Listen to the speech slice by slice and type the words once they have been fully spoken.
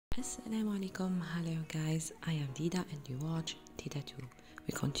Assalamu alaikum, hello guys, I am Dida and you watch Dida 2.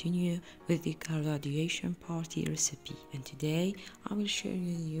 We continue with the graduation party recipe, and today I will share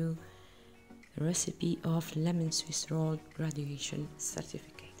with you the recipe of lemon Swiss roll graduation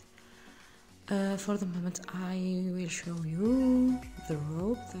certificate. For the moment I will show you the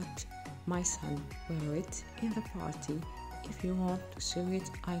robe that my son wear it in the party. If you want to sew it,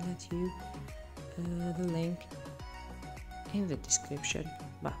 I let you the link in the description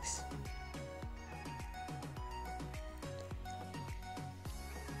box.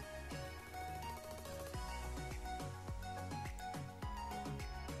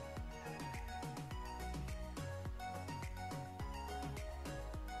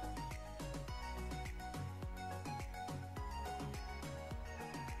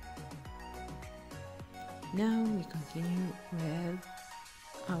 Now we continue with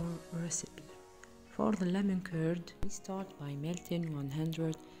our recipe. For the lemon curd, we start by melting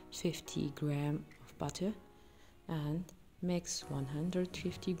 150 grams of butter and mix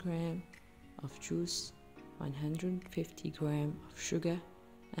 150 grams of juice, 150 grams of sugar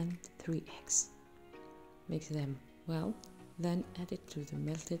and 3 eggs. Mix them well, then add it to the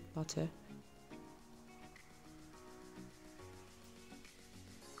melted butter.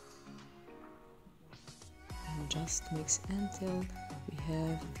 And just mix until we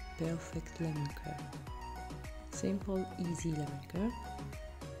have perfect lemon curd. Simple, easy lemon curd.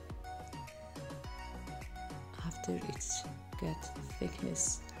 After it's get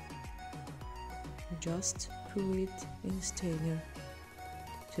thickness, just pour it in a strainer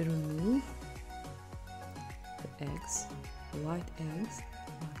to remove the eggs, the white eggs,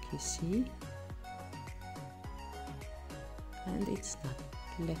 like you see, and it's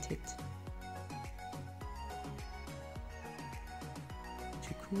done. Let it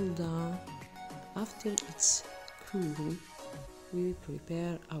cool down. After it's cool, we will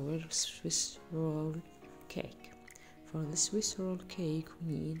prepare our Swiss roll cake. For the Swiss roll cake,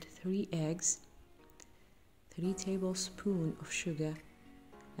 we need 3 eggs, 3 tablespoons of sugar,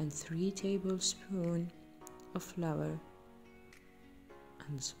 and 3 tablespoons of flour,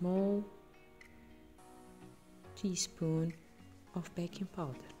 and a small teaspoon of baking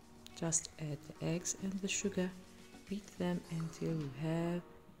powder. Just add the eggs and the sugar, beat them until you have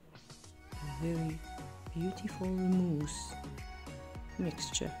a very beautiful mousse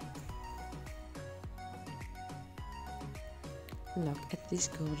mixture. Look at this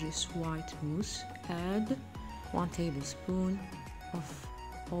gorgeous white mousse. Add 1 tablespoon of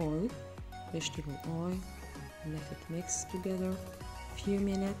oil, vegetable oil. Let it mix together a few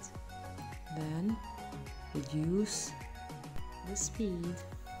minutes. Then reduce the speed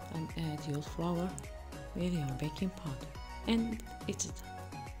and add your flour with your baking powder, and it's done.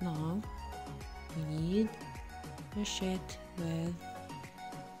 Now we need a sheet with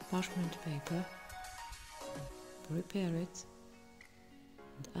parchment paper. Prepare it,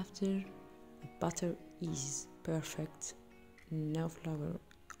 and after the butter is perfect, no flour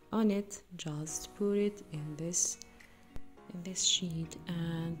on it, just put it in this sheet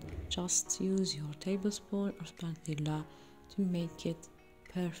and just use your tablespoon or spatula to make it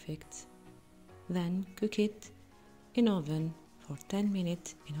perfect. Then cook it in oven for 10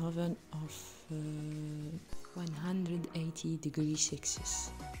 minutes in oven of 180 degrees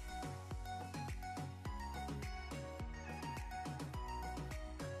Celsius.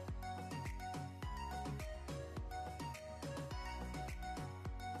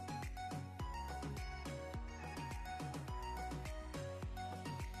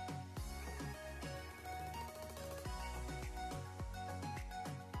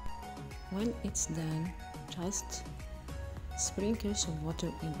 When it's done, just sprinkle some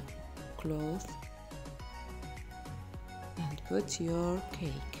water in a cloth and put your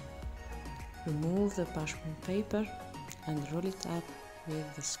cake. Remove the parchment paper and roll it up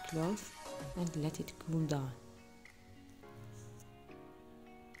with this cloth and let it cool down.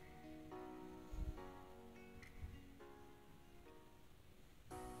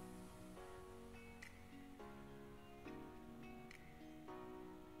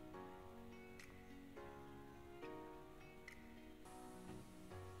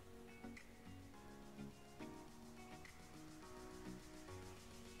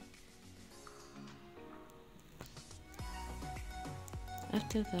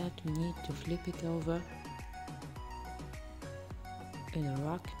 After that, we need to flip it over in a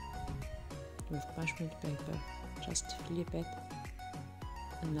rack with parchment paper. Just flip it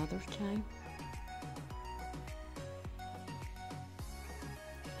another time.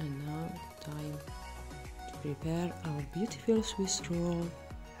 And now time to prepare our beautiful Swiss roll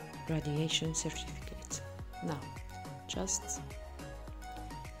graduation certificate. Now, just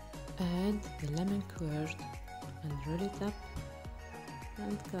add the lemon curd and roll it up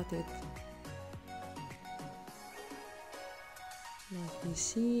and cut it like you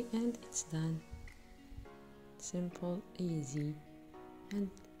see, and it's done. Simple, easy, and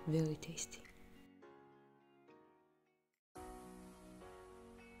very tasty.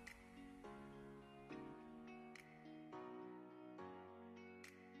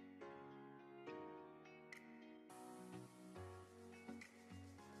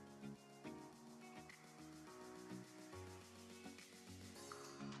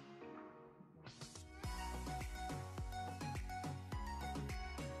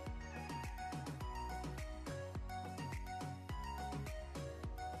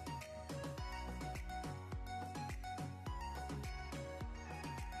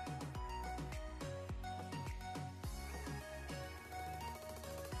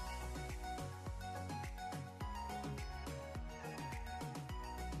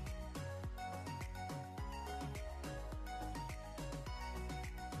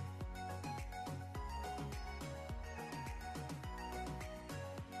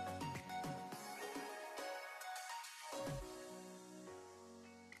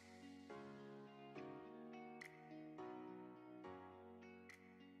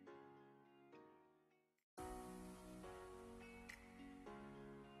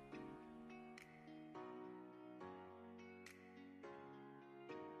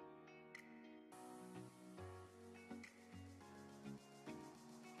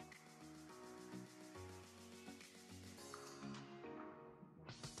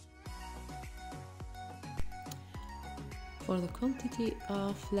 For the quantity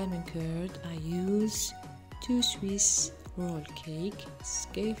of lemon curd, I use 2 Swiss roll cake. This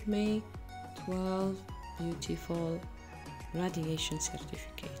gave me 12 beautiful radiation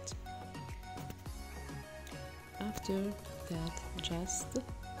certificate. After that, just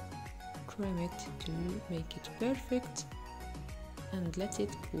cream it to make it perfect and let it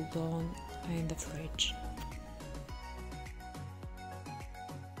cool down in the fridge.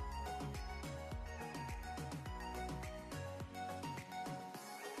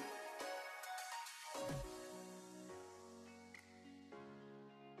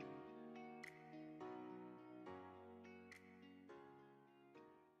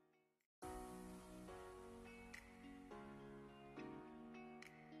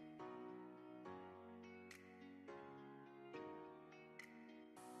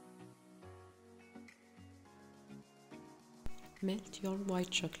 Melt your white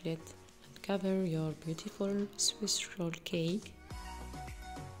chocolate and cover your beautiful Swiss roll cake.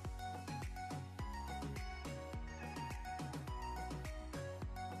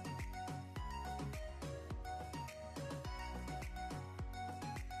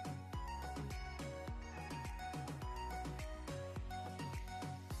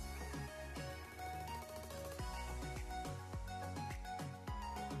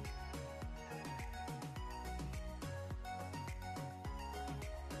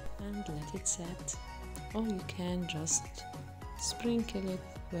 And let it set, or you can just sprinkle it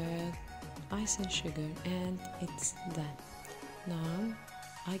with ice and sugar and it's done. Now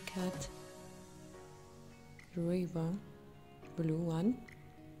I cut the ribbon, blue one,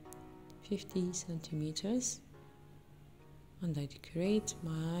 50 centimeters, and I decorate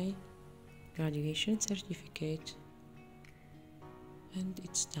my graduation certificate, and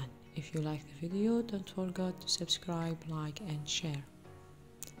it's done. If you like the video, don't forget to subscribe, like and share.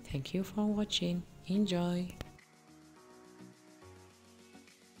 Thank you for watching. Enjoy!